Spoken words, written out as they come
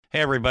Hey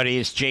everybody,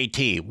 it's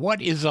JT.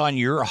 What is on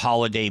your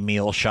holiday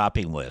meal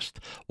shopping list?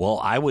 Well,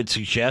 I would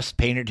suggest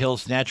Painted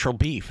Hills Natural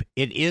Beef.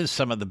 It is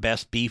some of the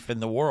best beef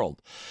in the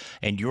world,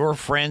 and your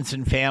friends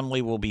and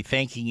family will be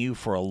thanking you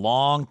for a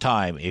long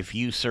time if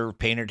you serve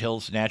Painted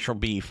Hills Natural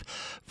Beef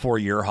for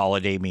your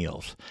holiday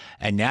meals.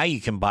 And now you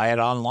can buy it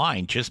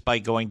online just by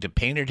going to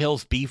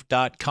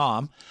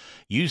paintedhillsbeef.com.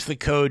 Use the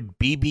code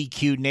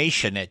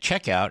BBQNation at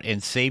checkout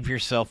and save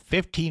yourself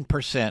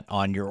 15%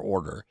 on your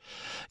order.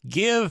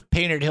 Give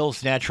Painted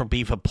Hills Natural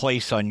Beef a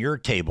place on your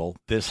table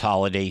this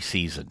holiday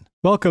season.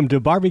 Welcome to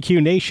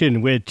Barbecue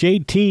Nation with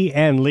JT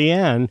and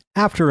Leanne,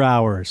 After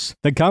Hours,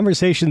 the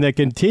conversation that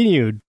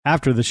continued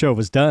after the show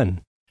was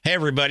done. Hey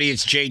everybody,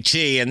 it's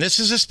JT, and this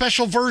is a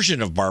special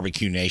version of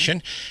Barbecue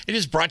Nation. It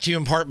is brought to you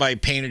in part by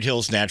Painted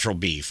Hills Natural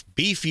Beef.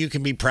 Beef you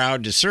can be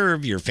proud to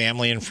serve your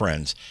family and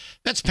friends.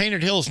 That's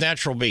Painted Hills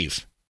Natural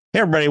Beef. Hey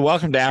everybody,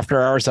 welcome to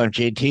After Hours. I'm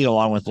JT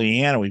along with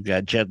Leanne. We've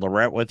got Jed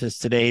Lirette with us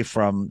today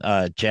from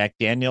Jack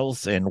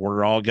Daniels, and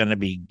we're all going to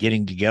be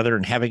getting together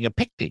and having a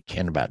picnic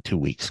in about 2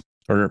 weeks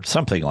or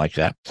something like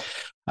that.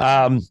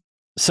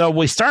 So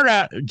we start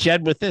out,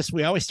 Jed, with this.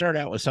 We always start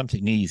out with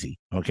something easy,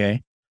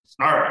 okay?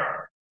 All right.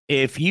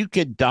 If you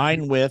could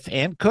dine with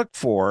and cook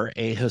for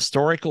a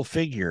historical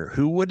figure,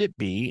 who would it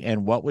be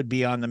and what would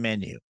be on the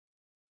menu?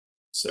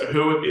 So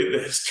who would be the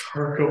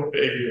historical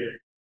figure?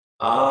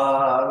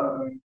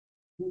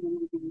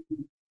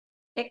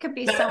 It could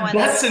be someone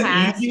That's an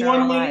passed easy or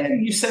one, alive.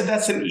 Leanne? You said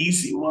that's an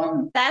easy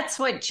one? That's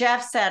what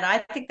Jeff said. I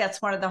think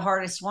that's one of the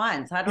hardest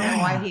ones. I don't know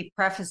why he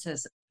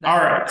prefaces that. All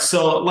right.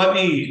 So let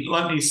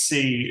me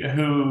see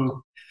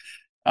who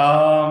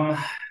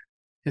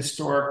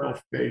historical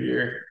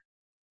figure.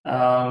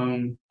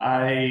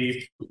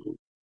 I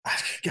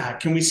God,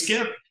 can we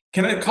skip?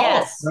 Can I call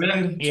Yes. a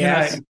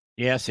friend?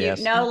 Yes.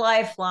 No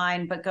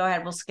lifeline, but go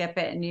ahead. We'll skip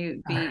it and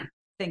you be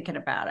thinking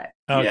about it.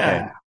 Okay.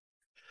 Yeah.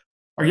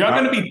 Are y'all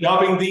going to be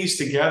dubbing these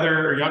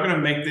together? Are y'all going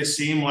to make this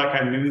seem like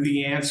I knew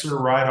the answer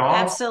right off?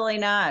 Absolutely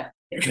not.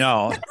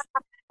 No.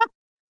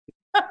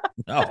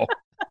 No.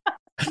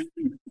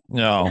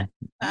 No.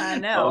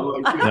 No.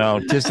 No,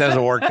 it just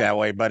doesn't work that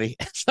way, buddy.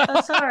 So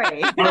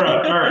sorry. All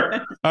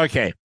right.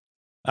 Okay.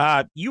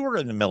 You were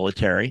in the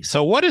military.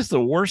 So what is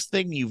the worst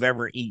thing you've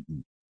ever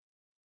eaten?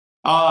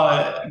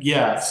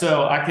 Yeah.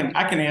 So I can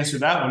answer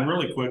that one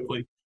really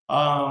quickly.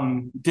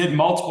 Did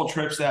multiple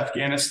trips to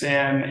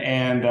Afghanistan,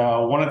 and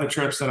one of the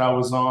trips that I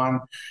was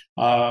on,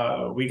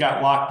 we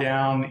got locked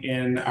down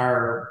in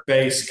our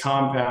base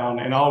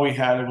compound, and all we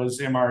had was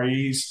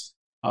MREs.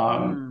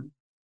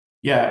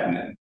 Yeah,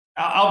 and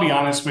I'll be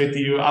honest with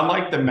you. I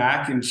like the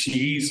mac and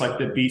cheese, like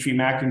the beefy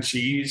mac and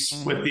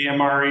cheese with the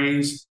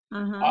MREs.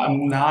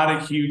 I'm not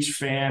a huge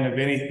fan of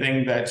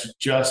anything that's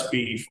just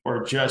beef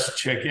or just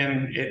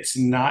chicken. It's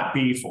not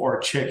beef or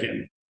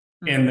chicken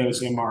in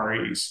those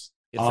MREs.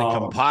 It's a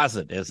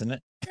composite, isn't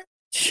it?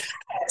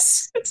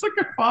 Yes, it's a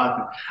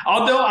composite.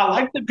 Although I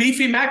like the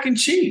beefy mac and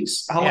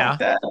cheese. I like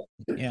that.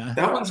 Yeah.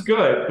 That one's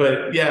good.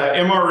 But yeah,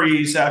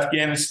 MREs,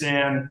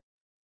 Afghanistan.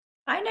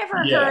 I've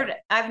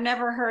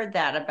never heard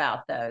that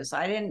about those.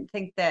 I didn't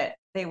think that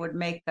they would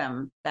make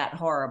them that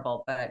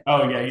horrible, but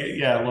Oh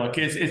yeah. Look,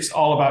 it's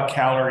all about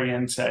calorie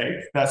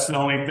intake. That's the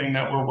only thing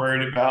that we're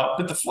worried about.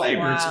 But the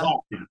flavor is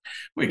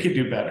we could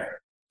do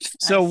better.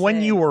 So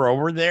when you were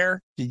over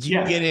there, did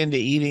you get into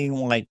eating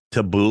like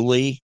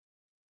tabbouleh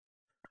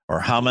or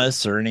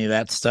hummus or any of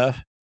that stuff?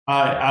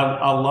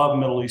 I love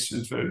Middle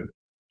Eastern food.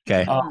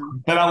 Okay.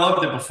 But I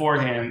loved it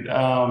beforehand.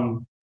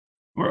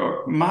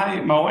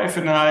 My wife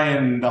and I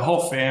and the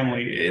whole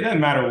family, it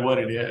doesn't matter what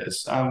it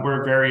is.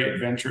 We're very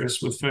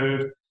adventurous with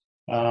food.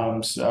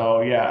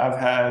 So yeah, I've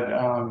had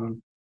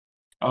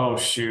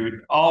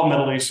all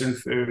Middle Eastern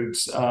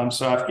foods. So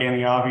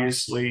Afghani,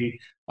 obviously,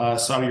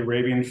 Saudi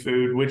Arabian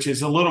food, which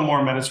is a little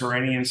more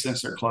Mediterranean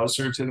since they're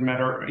closer to the Med.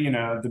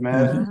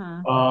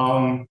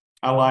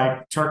 I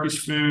like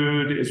Turkish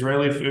food,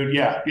 Israeli food.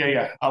 Yeah.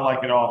 I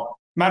like it all.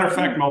 Matter of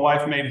fact, my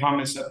wife made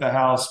hummus at the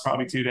house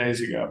probably 2 days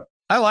ago.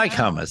 I like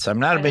hummus. I'm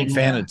not a big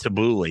fan of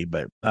tabbouleh,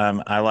 but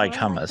I like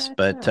hummus.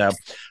 But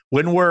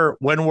when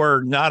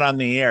we're not on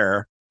the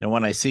air and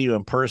when I see you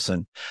in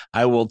person,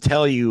 I will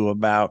tell you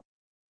about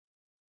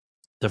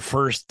the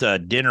first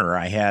dinner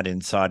I had in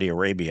Saudi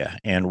Arabia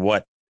and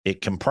what it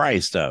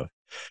comprised of.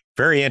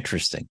 Very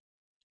interesting.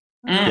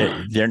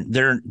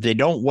 They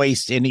don't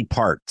waste any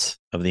parts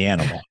of the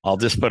animal. I'll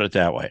just put it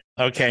that way.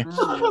 Okay.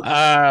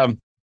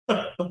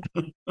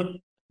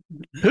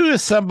 Who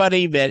is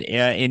somebody that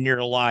in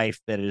your life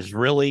that has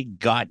really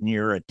gotten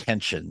your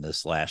attention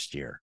this last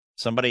year?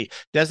 Somebody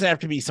doesn't have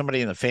to be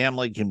somebody in the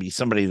family. It can be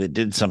somebody that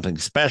did something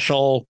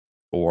special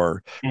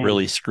or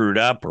really screwed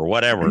up or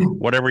whatever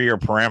your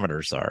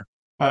parameters are.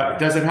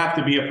 Does it have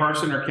to be a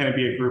person or can it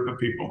be a group of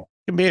people?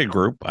 It can be a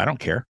group. I don't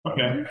care.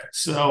 Okay.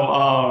 So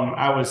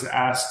I was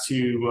asked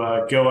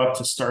to go up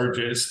to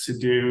Sturgis to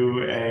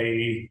do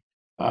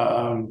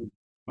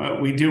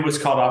we do what's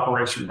called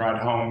Operation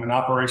Ride Home. And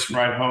Operation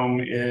Ride Home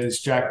is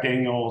Jack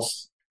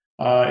Daniels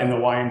in the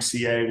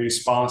YMCA. We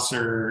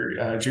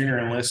sponsor junior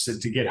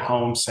enlisted to get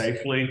home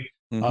safely.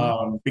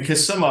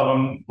 Because some of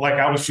them, like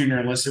I was junior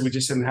enlisted, we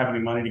just didn't have any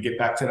money to get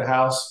back to the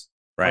house.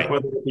 Right. Like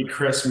whether it be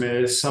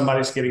Christmas,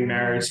 somebody's getting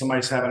married,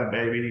 somebody's having a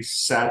baby,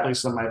 sadly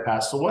somebody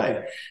passed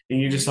away, and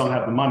you just don't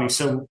have the money.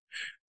 So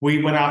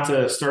we went out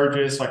to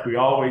Sturgis like we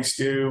always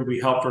do. We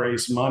helped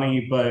raise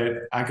money, but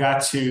I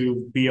got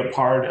to be a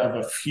part of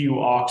a few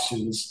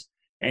auctions,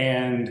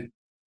 and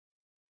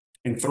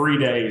in 3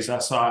 days, I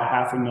saw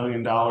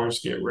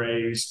 $500,000 get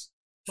raised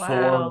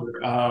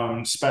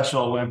for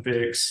Special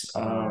Olympics,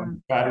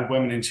 battered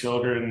women and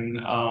children,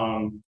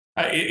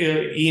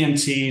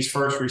 EMTs,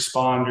 first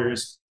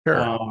responders.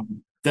 Sure.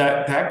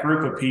 That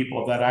group of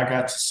people that I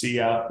got to see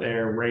out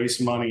there raise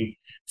money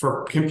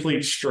for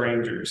complete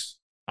strangers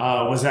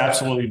was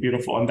absolutely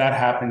beautiful, and that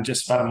happened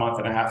just about a month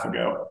and a half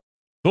ago.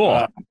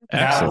 Cool.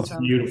 That was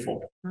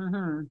beautiful.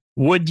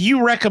 Would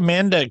you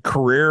recommend a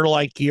career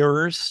like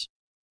yours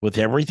with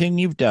everything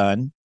you've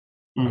done,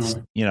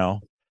 you know,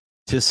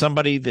 to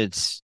somebody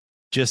that's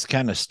just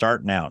kind of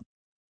starting out?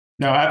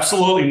 No,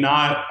 absolutely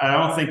not. I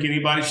don't think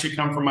anybody should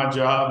come from my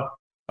job.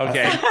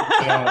 Okay.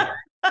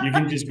 You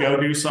can just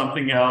go do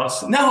something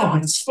else. No,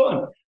 it's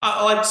fun.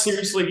 Like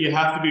seriously, you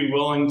have to be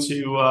willing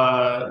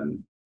to.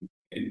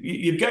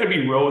 You've got to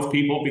be real with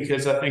people,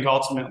 because I think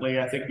ultimately,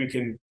 I think we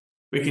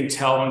can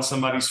tell when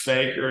somebody's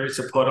fake or it's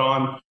a put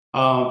on.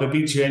 But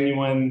be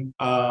genuine.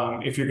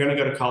 If you're going to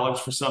go to college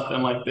for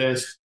something like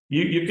this,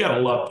 you've got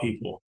to love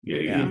people.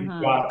 You've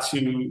got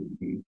to.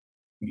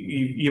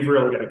 You've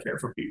really got to care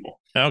for people.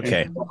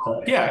 Okay. And,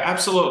 yeah,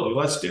 absolutely.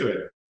 Let's do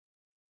it.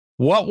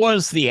 What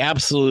was the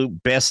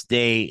absolute best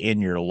day in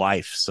your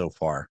life so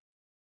far?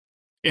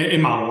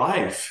 In my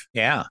life?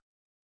 Yeah.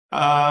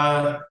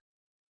 Well,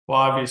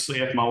 obviously,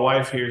 if my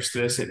wife hears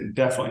this, it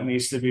definitely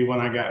needs to be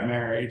when I got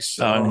married.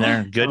 So,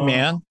 good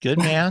man.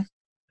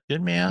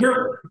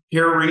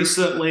 Here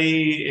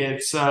recently,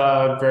 it's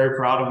very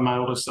proud of my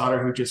oldest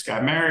daughter who just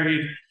got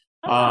married.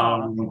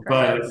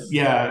 But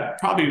yeah,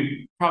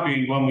 probably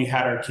when we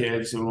had our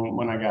kids and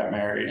when I got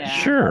married. Yeah.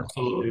 Sure.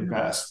 Absolutely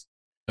best.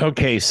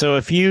 Okay, so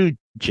if you,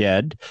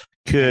 Jed,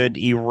 could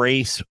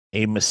erase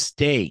a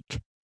mistake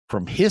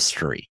from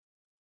history,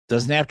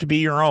 doesn't have to be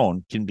your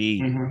own, can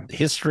be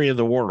history of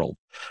the world.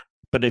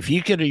 But if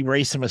you could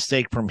erase a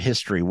mistake from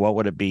history, what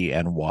would it be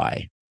and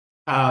why?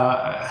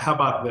 How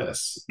about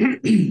this?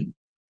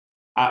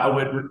 I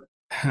would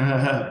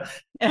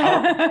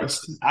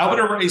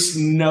erase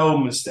no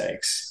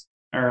mistakes.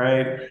 All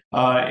right.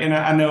 And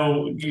I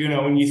know,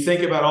 when you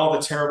think about all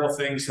the terrible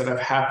things that have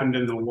happened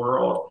in the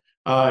world,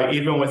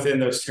 even within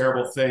those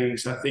terrible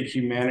things, I think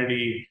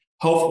humanity,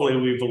 hopefully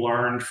we've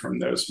learned from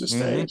those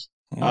mistakes.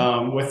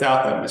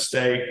 Without that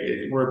mistake,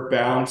 we're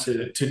bound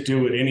to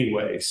do it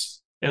anyways.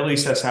 At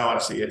least that's how I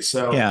see it.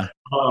 So yeah.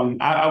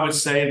 I would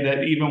say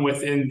that even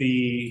within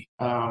the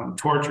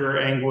torture,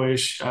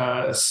 anguish,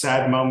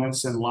 sad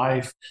moments in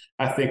life,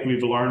 I think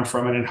we've learned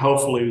from it, and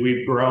hopefully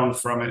we've grown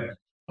from it.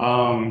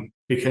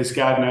 Because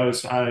God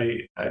knows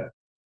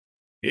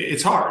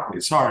it's hard.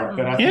 It's hard,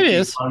 but I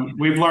think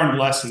we've learned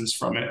lessons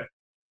from it.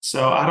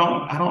 So I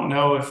don't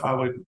know if I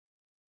would.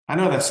 I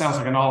know that sounds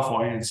like an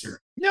awful answer.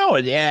 No,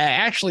 it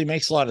actually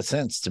makes a lot of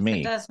sense to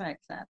me. It does make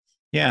sense.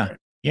 Yeah.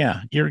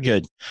 Yeah. You're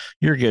good.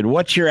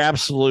 What's your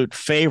absolute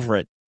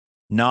favorite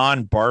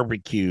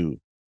non-barbecue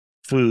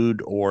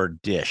food or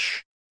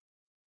dish?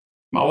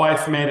 My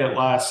wife made it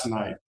last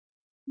night.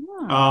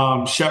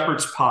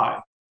 Shepherd's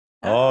pie.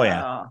 Oh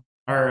yeah.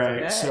 All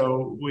right.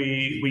 So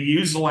we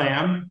use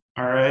lamb.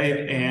 All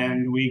right.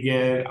 And we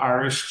get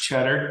Irish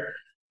cheddar.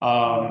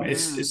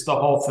 It's the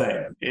whole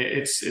thing.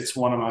 It's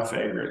one of my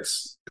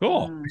favorites.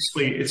 Cool.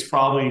 It's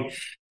probably,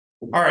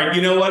 all right.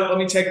 You know what? Let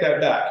me take that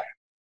back.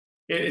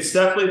 It's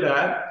definitely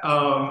that.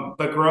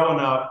 But growing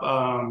up,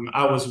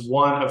 I was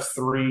one of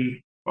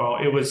three. Well,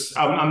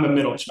 I'm the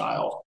middle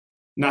child.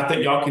 Not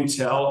that y'all can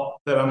tell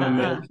that I'm a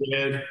middle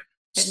kid.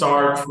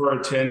 Starved for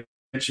attention.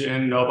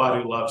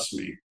 Nobody loves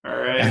me. All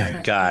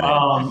right.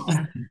 Got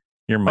it.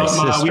 You're my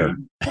sister.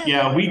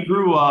 We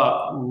grew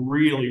up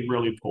really,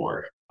 really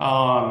poor.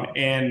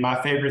 And my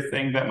favorite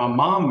thing that my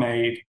mom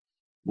made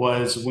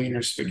was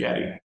wiener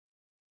spaghetti.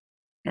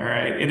 All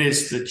right. It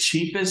is the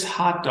cheapest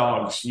hot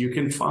dogs you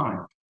can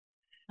find.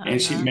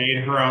 And she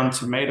made her own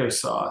tomato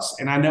sauce.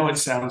 And I know it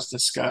sounds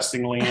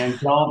disgusting, Leanne.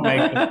 Don't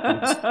make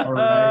this. All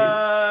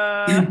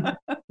right.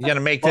 You going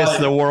to make this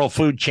the World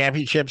Food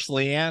Championships,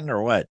 Leanne,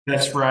 or what?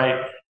 That's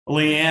right.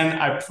 Leanne,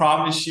 I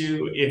promise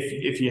you,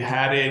 if you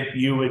had it,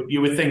 you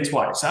would think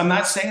twice. I'm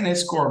not saying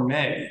it's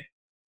gourmet,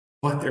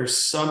 but there's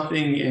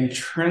something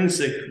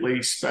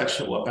intrinsically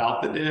special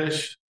about the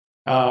dish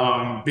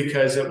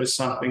because it was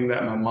something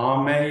that my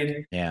mom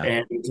made. Yeah.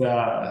 And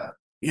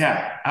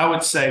I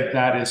would say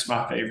that is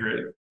my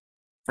favorite.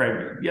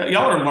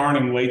 Y'all are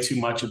learning way too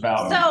much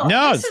about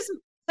me.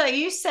 So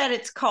you said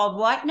it's called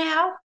what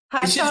now?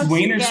 It's just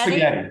wiener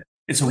spaghetti.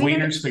 It's a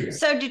wiener spaghetti.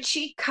 So did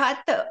she cut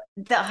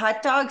the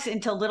hot dogs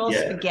into little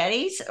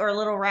spaghettis or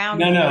little round?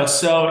 No.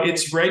 So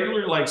it's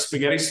regular like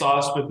spaghetti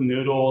sauce with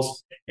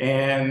noodles.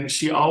 And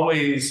she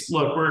always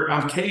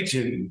I'm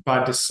Cajun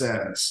by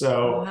descent.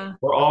 So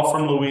we're all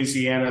from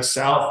Louisiana,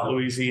 South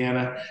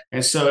Louisiana.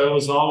 And so it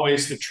was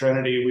always the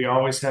Trinity. We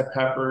always had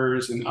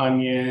peppers and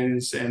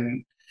onions,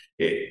 and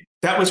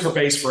that was her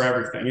base for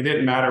everything. It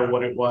didn't matter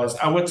what it was.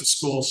 I went to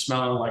school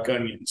smelling like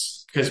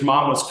onions because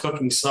mom was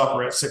cooking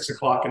supper at 6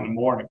 o'clock in the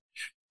morning.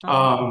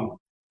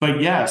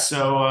 But yeah,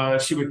 so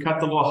she would cut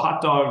the little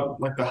hot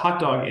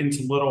dog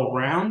into little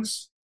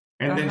rounds,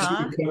 and then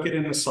she would cook it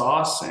in the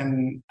sauce.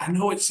 And I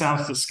know it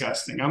sounds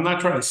disgusting. I'm not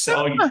trying to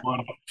sell you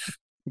on it,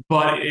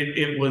 but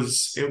it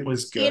was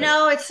good. You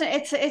know,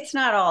 it's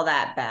not all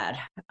that bad,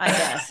 I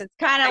guess. It's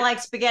kind of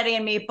like spaghetti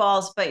and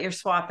meatballs, but you're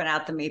swapping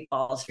out the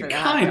meatballs for the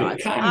hot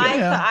dogs.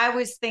 I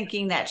was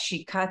thinking that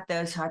she cut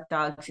those hot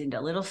dogs into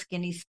little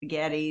skinny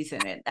spaghettis,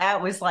 and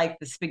that was like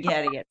the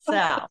spaghetti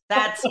itself.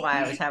 That's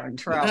why I was having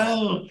trouble.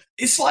 No,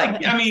 it's like,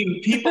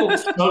 people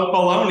smoke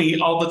bologna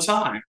all the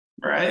time,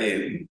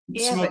 right?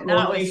 Yeah, but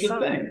not with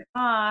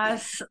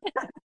sauce.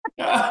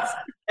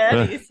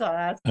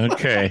 Sauce.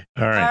 Okay.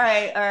 All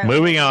right. All right.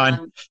 Moving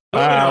on.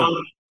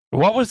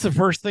 What was the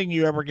first thing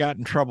you ever got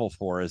in trouble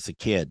for as a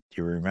kid?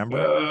 Do you remember?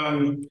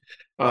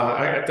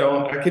 I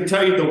don't. I can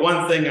tell you the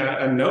one thing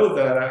I know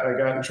that I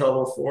got in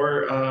trouble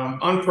for.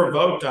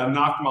 Unprovoked, I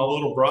knocked my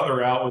little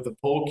brother out with a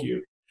pool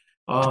cue.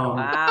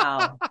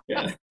 Wow.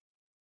 Yeah.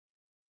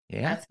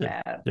 That's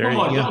bad. Come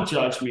on, don't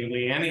judge me,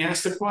 Leanne. He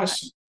asked the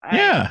question.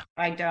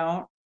 I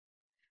don't.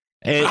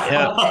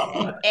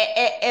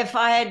 If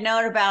I had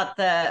known about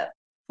the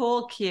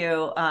pool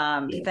cue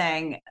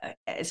thing,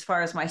 as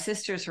far as my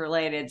sister's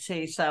related,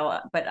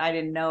 but I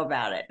didn't know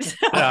about it.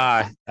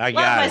 I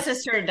got my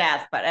sister to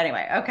death, but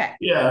anyway, okay.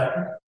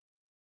 Yeah.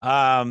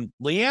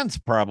 Leanne's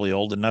probably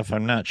old enough.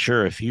 I'm not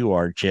sure if you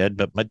are, Jed,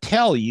 but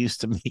Mattel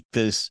used to make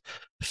this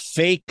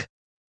fake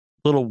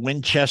little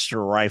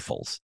Winchester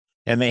rifles,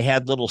 and they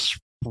had little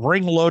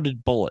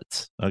spring-loaded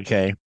bullets.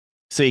 Okay,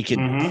 so you could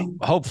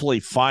hopefully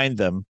find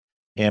them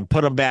and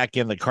put them back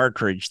in the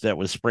cartridge that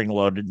was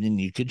spring-loaded, and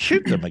you could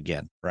shoot them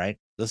again. Right?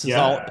 This is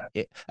all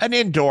an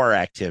indoor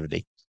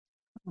activity.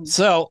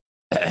 So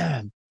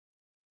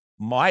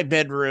my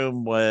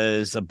bedroom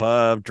was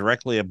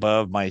directly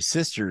above my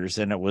sister's,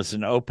 and it was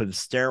an open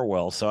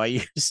stairwell. So I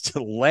used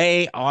to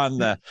lay on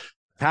the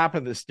top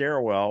of the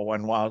stairwell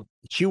while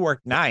she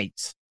worked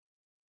nights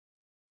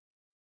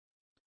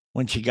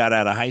when she got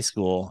out of high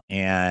school,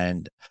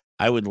 and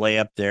I would lay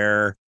up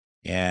there,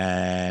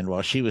 and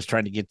while she was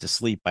trying to get to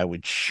sleep, I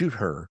would shoot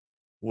her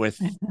with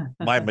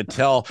my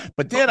Mattel.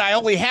 But then I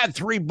only had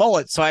 3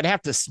 bullets, so I'd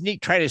have to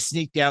try to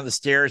sneak down the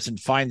stairs and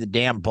find the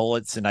damn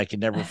bullets, and I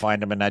could never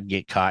find them, and I'd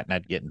get caught and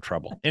I'd get in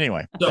trouble.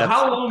 Anyway. So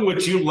how long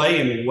would you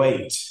lay in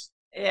wait?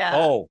 Yeah.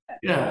 Oh.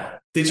 Yeah.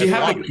 Did you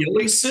have a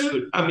ghillie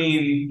suit?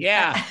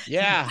 Yeah.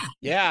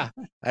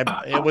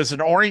 It was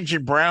an orange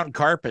and brown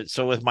carpet.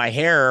 So with my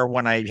hair,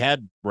 when I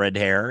had red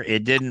hair,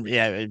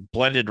 it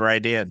blended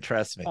right in.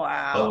 Trust me.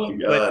 Wow. Oh my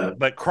God.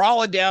 But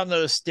crawling down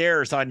those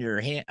stairs on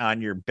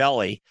your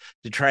belly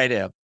to try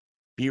to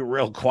be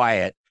real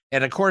quiet.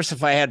 And of course,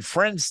 if I had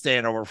friends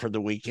staying over for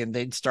the weekend,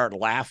 they'd start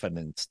laughing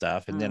and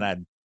stuff. And then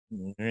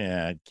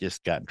I'd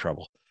just got in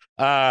trouble.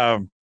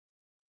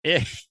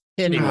 Anyway.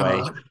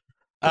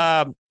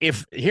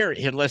 If here,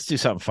 let's do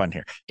something fun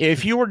here.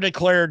 If you were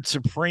declared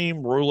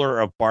supreme ruler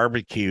of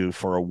barbecue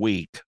for a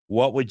week,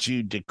 what would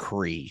you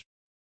decree?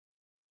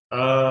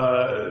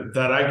 That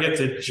I get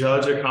to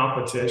judge a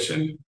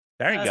competition.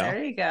 There you go.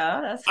 There you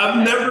go.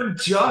 I've never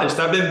judged.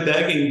 I've been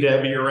begging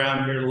Debbie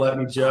around here to let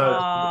me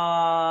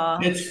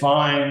judge. It's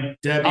fine,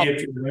 Debbie.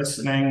 If you're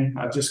listening,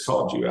 I just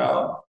called you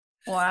out.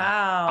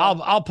 Wow.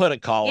 I'll put a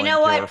call. You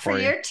know what? For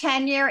your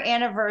 10-year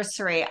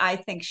anniversary, I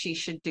think she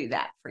should do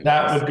that for you.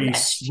 That would be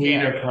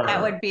sweet of her.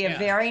 That would be a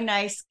very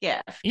nice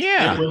gift.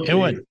 Yeah, it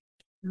would.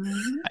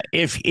 Mm-hmm.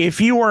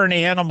 If you were an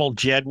animal,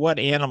 Jed, what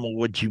animal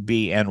would you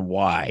be and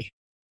why?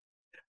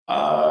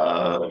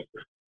 What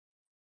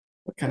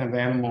kind of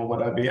animal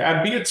would I be?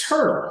 I'd be a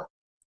turtle.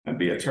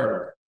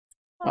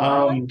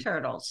 I like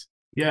turtles.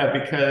 Yeah,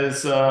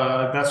 because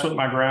that's what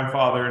my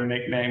grandfather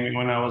nicknamed me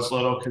when I was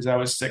little, because I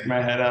would stick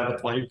my head out of the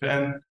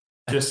playpen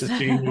just to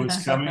see who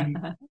was coming.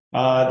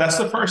 That's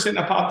the first thing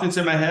that popped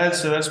into my head,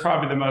 so that's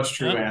probably the most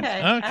true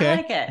answer. Okay. I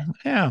like it.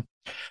 Yeah.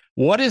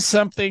 What is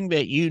something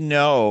that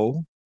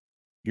your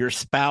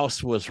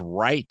spouse was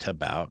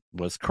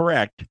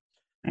correct,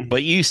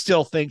 but you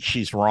still think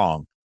she's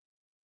wrong?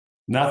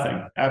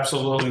 Nothing.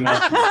 Absolutely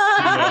nothing.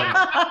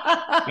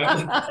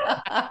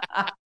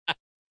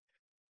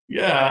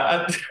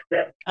 Yeah,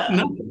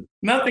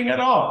 nothing at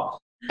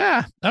all.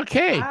 Yeah,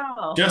 okay.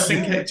 Wow. Just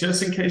in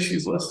case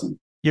she's listening.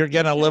 You're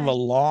gonna live a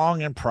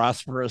long and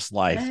prosperous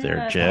life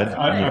there, Jed.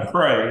 I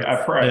pray.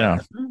 Yeah.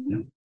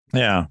 Mm-hmm.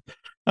 Yeah.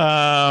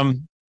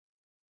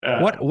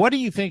 What do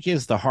you think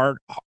is the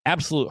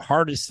absolute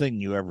hardest thing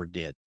you ever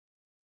did?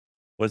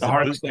 Was the it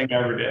hardest thing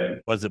I ever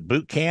did. Was it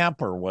boot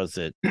camp or was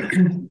it?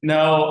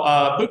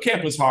 No, boot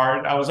camp was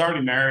hard. I was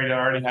already married. I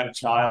already had a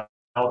child.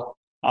 I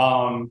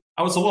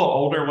was a little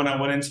older when I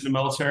went into the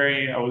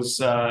military. I was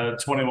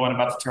 21,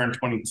 about to turn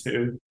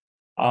 22.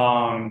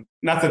 Not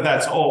that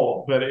that's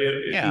old, but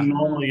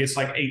normally it's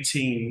like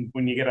 18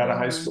 when you get out of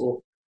high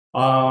school.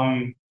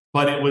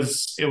 But it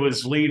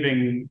was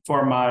leaving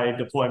for my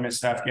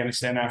deployments to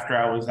Afghanistan after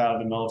I was out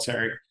of the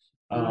military.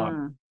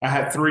 I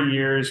had 3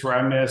 years where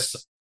I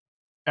missed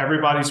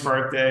everybody's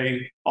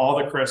birthday, all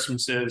the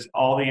Christmases,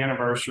 all the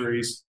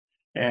anniversaries,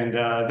 and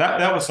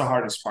that was the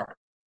hardest part.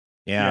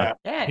 Yeah,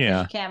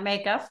 you can't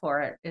make up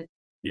for it. It's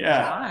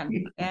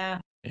fun. Yeah.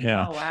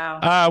 Oh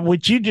wow.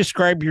 Would you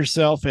describe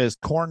yourself as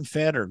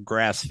corn-fed or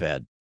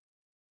grass-fed?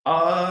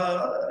 I'm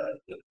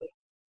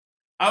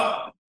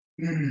a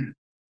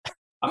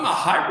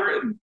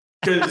hybrid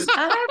because a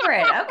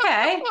hybrid.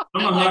 Okay.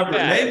 I'm a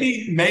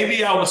hybrid.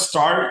 Maybe I would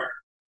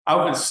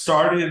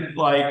started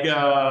like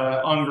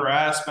on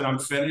grass, but I'm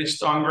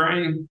finished on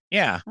grain.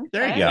 Yeah,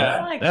 there you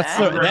go. Like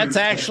that's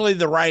actually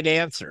the right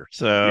answer.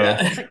 So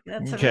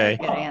that's a very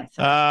good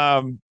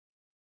answer.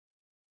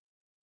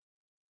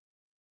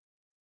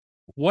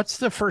 What's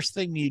the first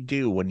thing you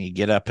do when you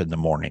get up in the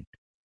morning?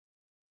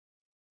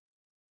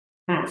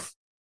 You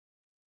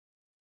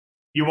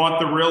want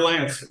the real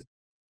answer?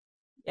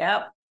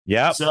 Yep.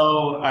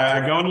 So I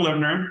go in the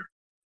living room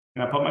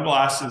and I put my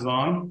glasses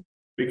on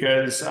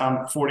because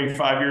I'm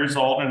 45 years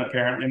old and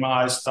apparently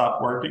my eyes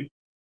stopped working.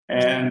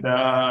 And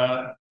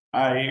I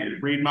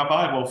read my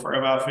Bible for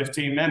about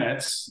 15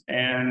 minutes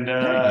and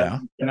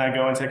then I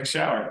go and take a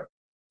shower.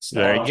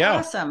 So, there you go.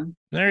 Awesome.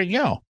 There you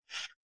go.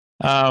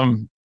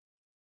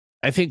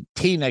 I think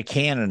Tina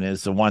Cannon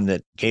is the one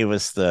that gave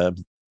us the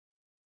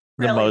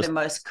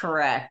most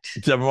correct.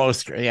 The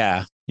most,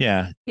 yeah.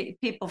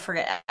 People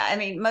forget. I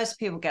mean, most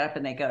people get up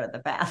and they go to the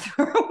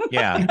bathroom.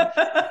 Yeah.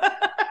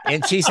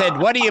 And she said,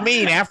 "What do you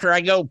mean after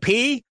I go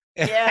pee?"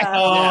 Yeah.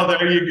 Oh,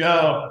 there you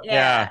go.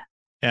 Yeah.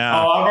 Oh,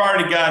 I've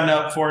already gotten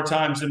up 4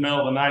 times in the middle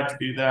of the night to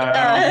do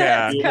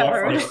that.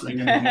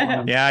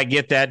 Yeah, I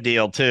get that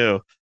deal too.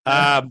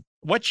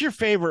 What's your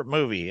favorite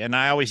movie? And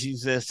I always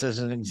use this as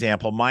an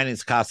example. Mine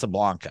is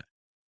Casablanca.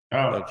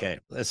 Oh, okay.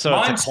 So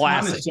it's a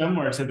classic. Kind of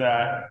similar to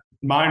that.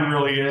 Mine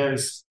really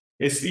is.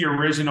 It's the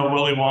original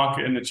Willy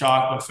Wonka and the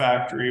Chocolate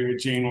Factory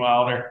with Gene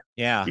Wilder.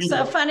 Yeah.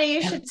 So funny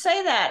you should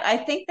say that. I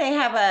think they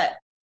have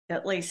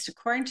at least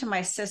according to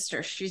my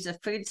sister, she's a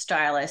food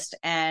stylist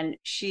and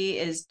she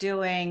is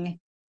doing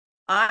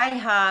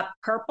IHOP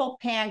purple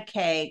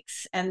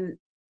pancakes and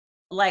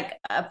like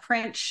a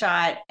print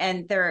shot,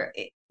 and they're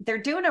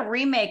doing a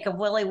remake of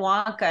Willy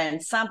Wonka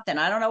and something.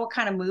 I don't know what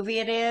kind of movie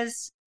it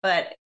is,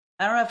 but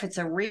I don't know if it's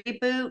a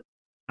reboot.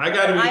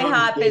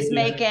 IHOP is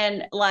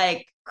making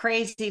like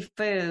crazy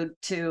food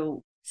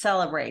to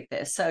celebrate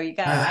this. So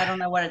I don't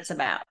know what it's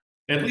about.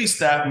 At least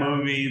that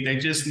movie, they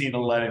just need to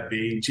let it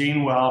be.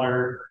 Gene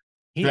Wilder,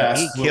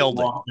 best he killed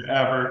it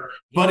ever.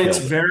 But it's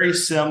very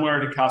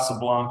similar to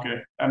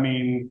Casablanca. I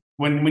mean,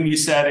 when you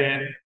said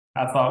it,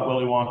 I thought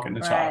Willy Wonka and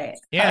the Chocolate.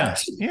 Yeah,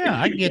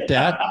 I get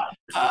that.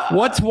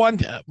 What's one?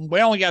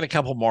 We only got a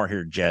couple more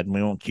here, Jed, and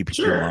we won't keep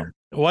you too long.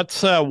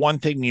 What's one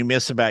thing you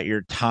miss about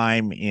your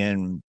time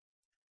in,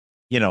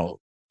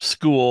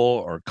 school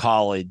or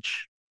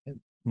college,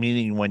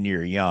 meaning when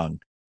you're young?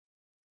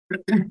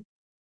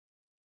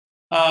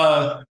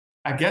 I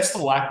guess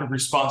the lack of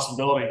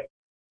responsibility.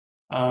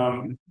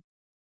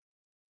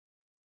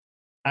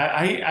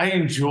 I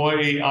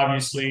enjoy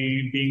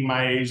obviously being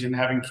my age and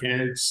having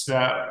kids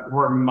that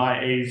were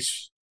my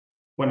age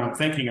when I'm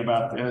thinking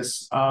about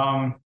this.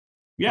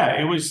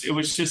 It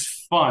was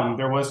just fun.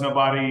 There was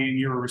nobody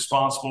you were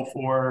responsible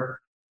for.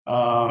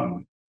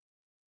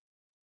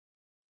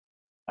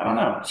 I don't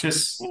know.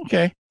 Just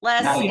okay.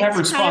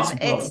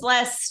 It's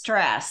less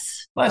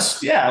stress. Less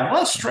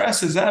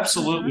stress is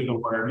absolutely the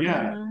word.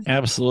 Yeah,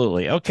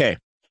 absolutely. Okay.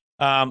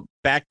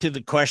 Back to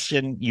the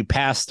question you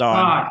passed on.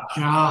 Oh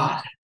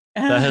God.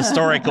 The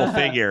historical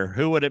figure.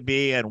 Who would it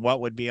be, and what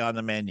would be on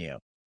the menu?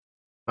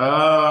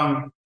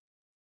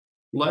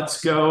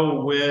 Let's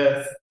go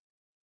with.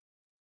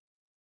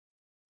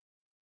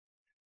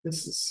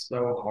 This is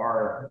so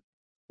hard.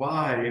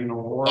 Why in the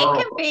world?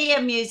 It can be a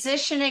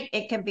musician.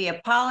 It can be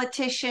a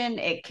politician.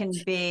 It can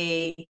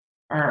be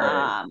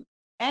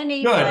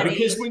anybody. Good,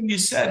 because when you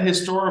said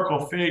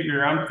historical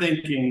figure, I'm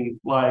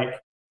thinking like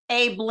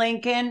Abe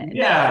Lincoln.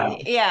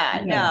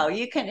 Yeah. No.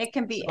 It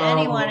can be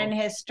anyone in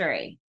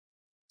history.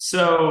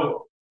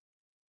 So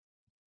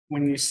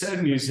when you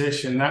said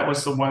musician, that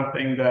was the one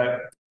thing that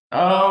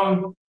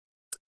I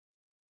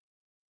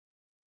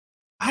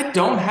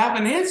don't have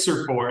an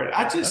answer for it.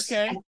 I just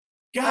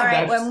God, all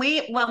right.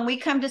 When we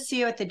come to see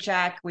you at the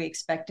Jack, we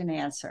expect an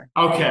answer.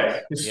 Okay.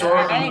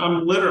 Historical. Yeah.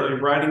 I'm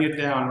literally writing it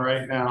down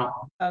right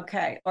now.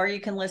 Okay. Or you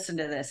can listen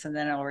to this and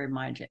then it'll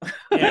remind you.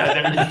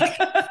 Yeah.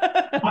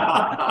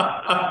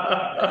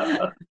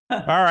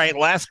 All right.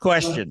 Last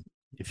question.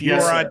 If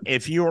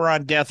you were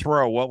on death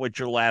row, what would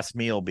your last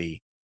meal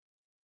be?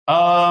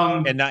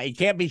 And not, it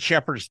can't be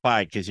shepherd's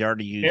pie because you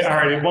already used all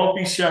right, it won't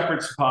be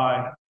shepherd's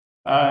pie.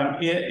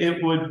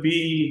 It would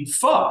be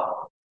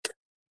pho.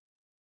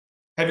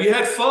 Have you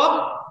had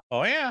pho?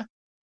 Oh, yeah.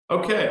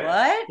 Okay.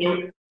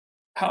 What?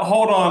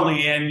 Hold on,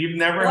 Leanne. You've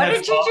never What had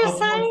did you just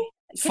say?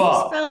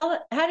 Pho. Can you spell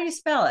it? How do you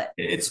spell it?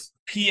 It's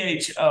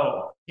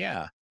PHO.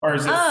 Yeah. Or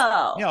is it?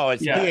 Oh. No,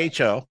 it's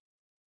PHO.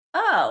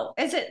 Oh,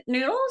 is it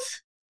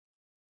noodles?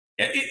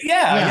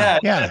 Yeah.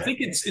 I think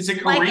it's a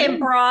Korean. Like in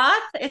broth?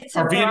 It's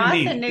in broth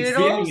and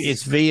noodles?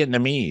 It's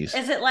Vietnamese.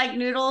 Is it like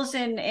noodles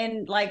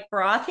in like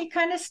brothy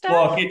kind of stuff?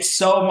 Well, it's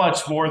so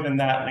much more than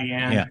that,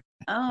 Leanne. Yeah.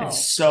 Oh.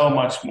 It's so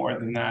much more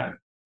than that.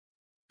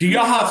 Do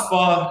y'all have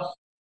pho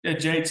at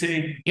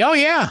JT? Oh,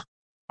 yeah.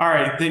 All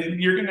right, then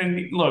you're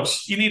gonna look.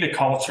 You need to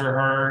culture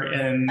her,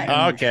 and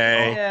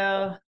okay.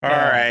 Yeah. All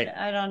right.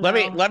 I don't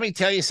know. Let me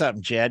tell you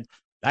something, Jed.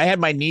 I had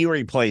my knee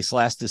replaced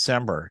last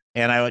December,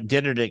 and I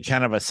did it at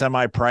kind of a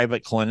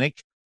semi-private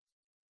clinic.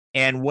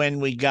 And when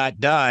we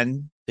got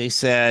done, they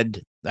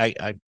said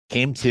I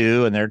came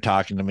to, and they're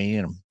talking to me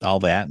and all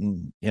that,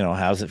 and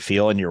how's it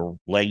feel? And your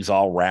legs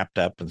all wrapped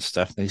up and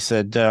stuff. And they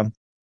said,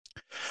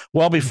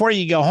 well, before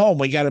you go home,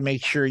 we got to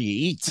make sure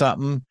you eat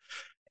something.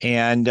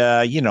 And,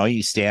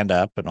 you stand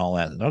up and all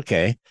that.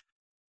 Okay.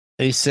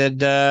 They said,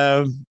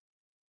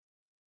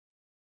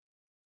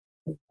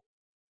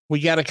 we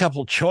got a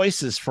couple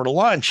choices for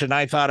lunch. And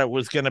I thought it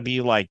was going to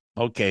be like,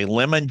 okay,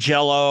 lemon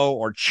jello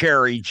or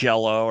cherry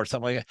jello or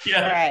something like that.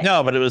 Yeah. Right.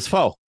 No, but it was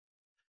pho.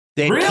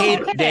 They Really?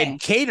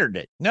 catered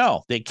it.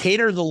 No, they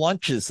catered the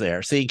lunches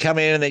there. So you come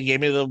in and they gave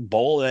me the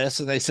bowl of this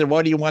and they said,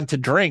 what do you want to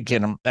drink?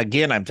 And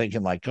again, I'm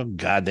thinking like, oh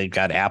God, they've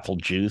got apple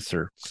juice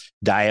or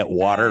diet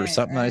water or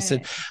something. Right. I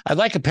said, I'd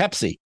like a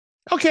Pepsi.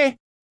 Okay.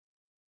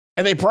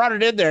 And they brought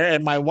it in there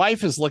and my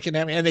wife is looking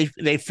at me and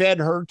they fed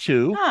her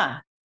too. Huh.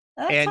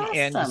 That's awesome.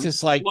 And it's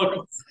just like,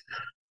 Look.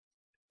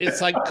 it's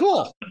like,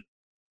 cool.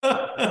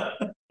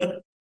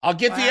 I'll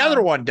get the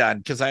other one done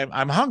because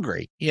I'm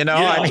hungry.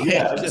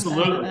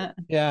 Absolutely.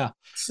 Yeah.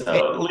 So,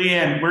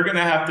 Leanne, we're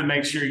gonna have to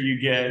make sure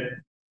you get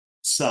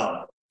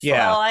some.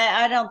 Yeah. Well,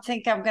 I don't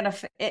think I'm gonna.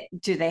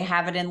 Do they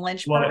have it in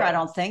Lynchburg? I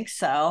don't think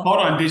so. Hold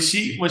on. Was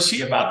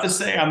she about to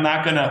say I'm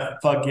not gonna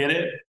forget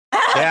it?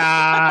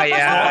 Yeah.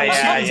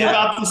 She was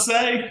about to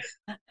say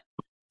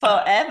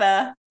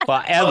forever.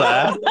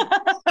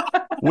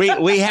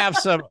 we have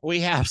some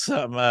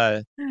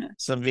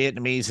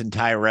Vietnamese and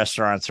Thai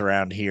restaurants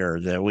around here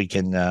that we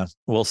can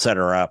we'll set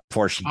her up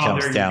before she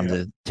comes down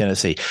to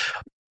Tennessee.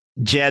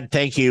 Jed,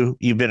 thank you.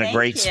 You've been a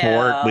great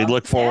sport. We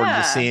look forward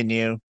to seeing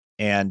you,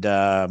 and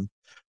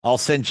I'll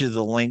send you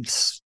the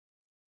links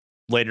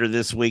later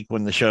this week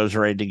when the show's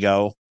ready to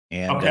go,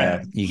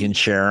 and you can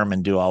share them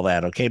and do all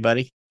that. Okay,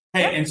 buddy?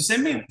 Hey, and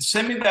send me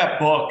that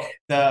book,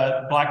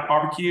 the Black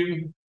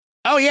Barbecue.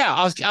 Oh yeah,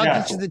 I'll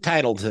get you the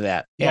title to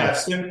that. Yeah,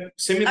 send me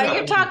that. Are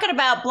you talking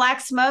about Black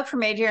Smoke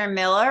from Adrian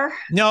Miller?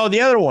 No, the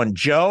other one,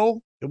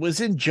 Joe. It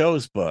was in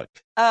Joe's book.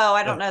 Oh,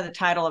 I don't know the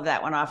title of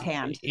that one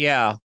offhand.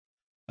 Yeah.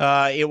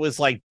 It was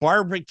like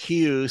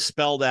barbecue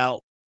spelled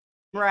out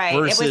right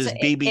versus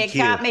BBQ. It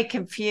got me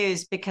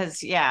confused because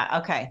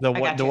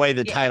the way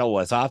the title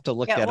was. I'll have to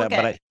look that up,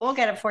 but we'll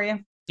get it for you.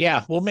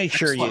 Yeah, we'll make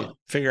sure you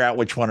figure out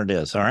which one it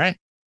is. All right.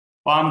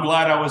 Well, I'm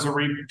glad I was a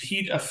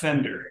repeat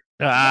offender.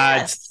 You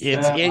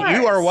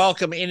are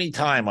welcome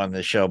anytime on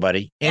this show,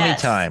 buddy.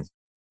 Anytime.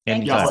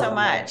 Thank you so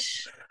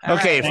much.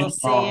 Okay, we'll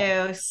see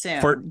you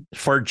soon.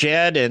 For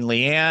Jed and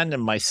Leanne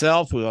and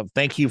myself, we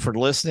thank you for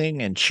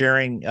listening and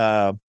sharing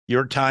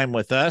your time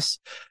with us.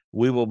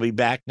 We will be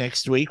back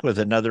next week with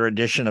another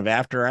edition of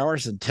After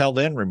Hours. Until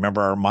then,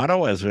 remember our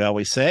motto, as we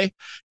always say,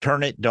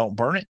 turn it, don't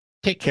burn it.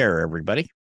 Take care, everybody.